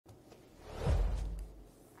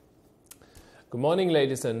Good morning,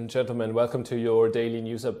 ladies and gentlemen. Welcome to your daily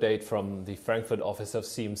news update from the Frankfurt office of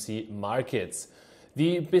CMC Markets.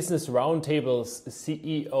 The Business Roundtable's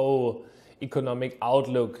CEO economic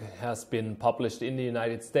outlook has been published in the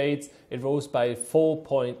United States. It rose by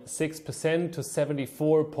 4.6% to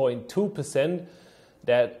 74.2%.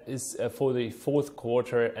 That is for the fourth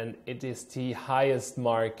quarter, and it is the highest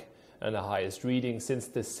mark and the highest reading since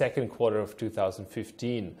the second quarter of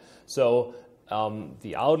 2015. So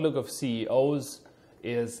the outlook of CEOs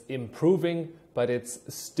is improving, but it's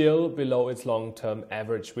still below its long-term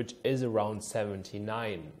average, which is around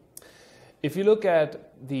 79. If you look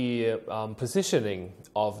at the positioning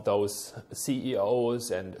of those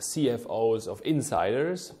CEOs and CFOs of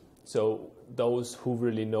insiders, so those who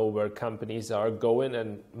really know where companies are going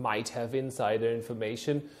and might have insider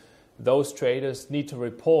information, those traders need to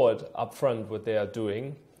report upfront what they are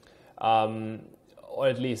doing, or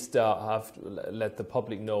at least have to let the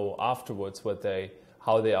public know afterwards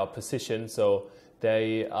how they are positioned. So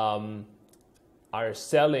they are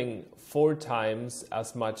selling 4 times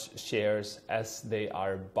as much shares as they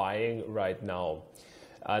are buying right now.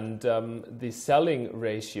 And the selling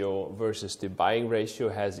ratio versus the buying ratio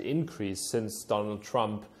has increased since Donald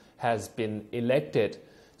Trump has been elected.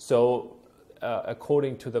 So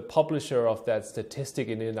according to the publisher of that statistic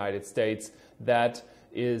in the United States, that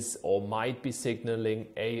is or might be signaling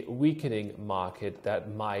a weakening market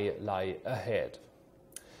that might lie ahead.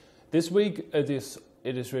 This week it is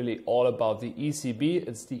really all about the ECB.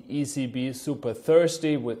 It's the ECB Super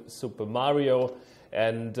Thursday with Super Mario,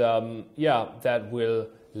 and that will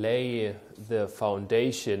lay the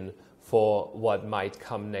foundation for what might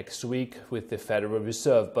come next week with the Federal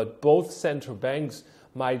Reserve. But both central banks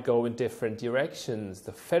might go in different directions.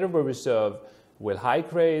 The Federal Reserve will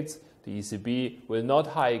hike rates. The ECB will not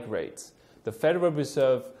hike rates. The Federal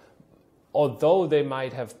Reserve, although they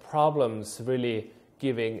might have problems really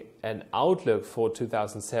giving an outlook for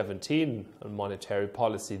 2017 on monetary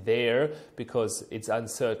policy there, because it's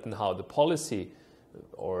uncertain how the policy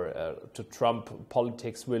or to Trump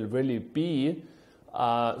politics will really be.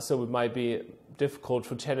 So it might be difficult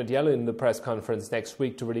for Janet Yellen in the press conference next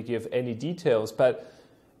week to really give any details, but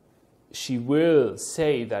she will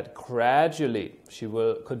say that gradually she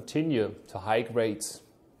will continue to hike rates.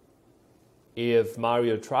 If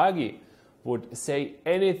Mario Draghi would say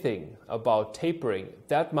anything about tapering,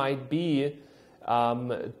 that might be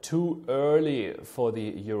too early for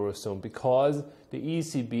the Eurozone, because the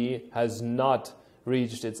ECB has not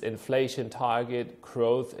reached its inflation target.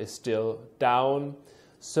 Growth is still down.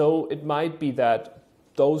 So it might be that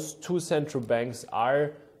those two central banks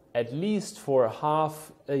are, at least for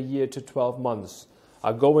half a year to 12 months,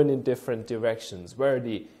 are going in different directions, where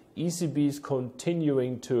the ECB is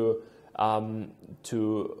continuing to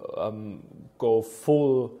go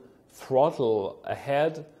full throttle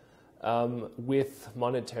ahead with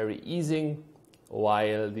monetary easing,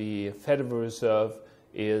 while the Federal Reserve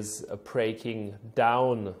is breaking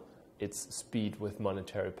down its speed with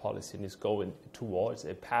monetary policy and is going towards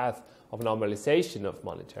a path of normalization of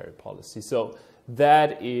monetary policy. So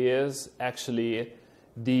that is actually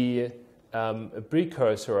the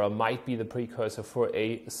precursor, or might be the precursor, for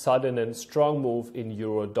a sudden and strong move in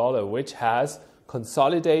euro-dollar, which has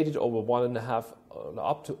consolidated over 1.5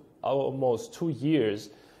 up to almost 2 years.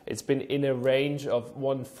 It's been in a range of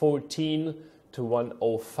 114 to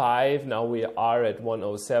 105. Now we are at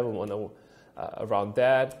 107, around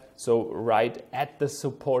that. So right at the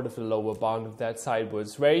support of the lower bound of that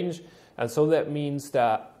sideways range. And so that means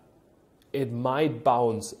that it might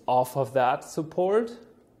bounce off of that support.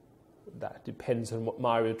 That depends on what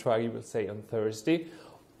Mario Draghi will say on Thursday.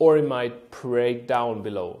 Or it might break down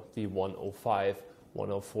below the 105,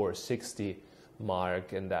 104.60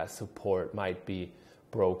 mark, and that support might be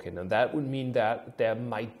broken. And that would mean that there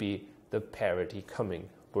might be the parity coming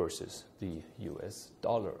versus the US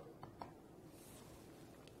dollar.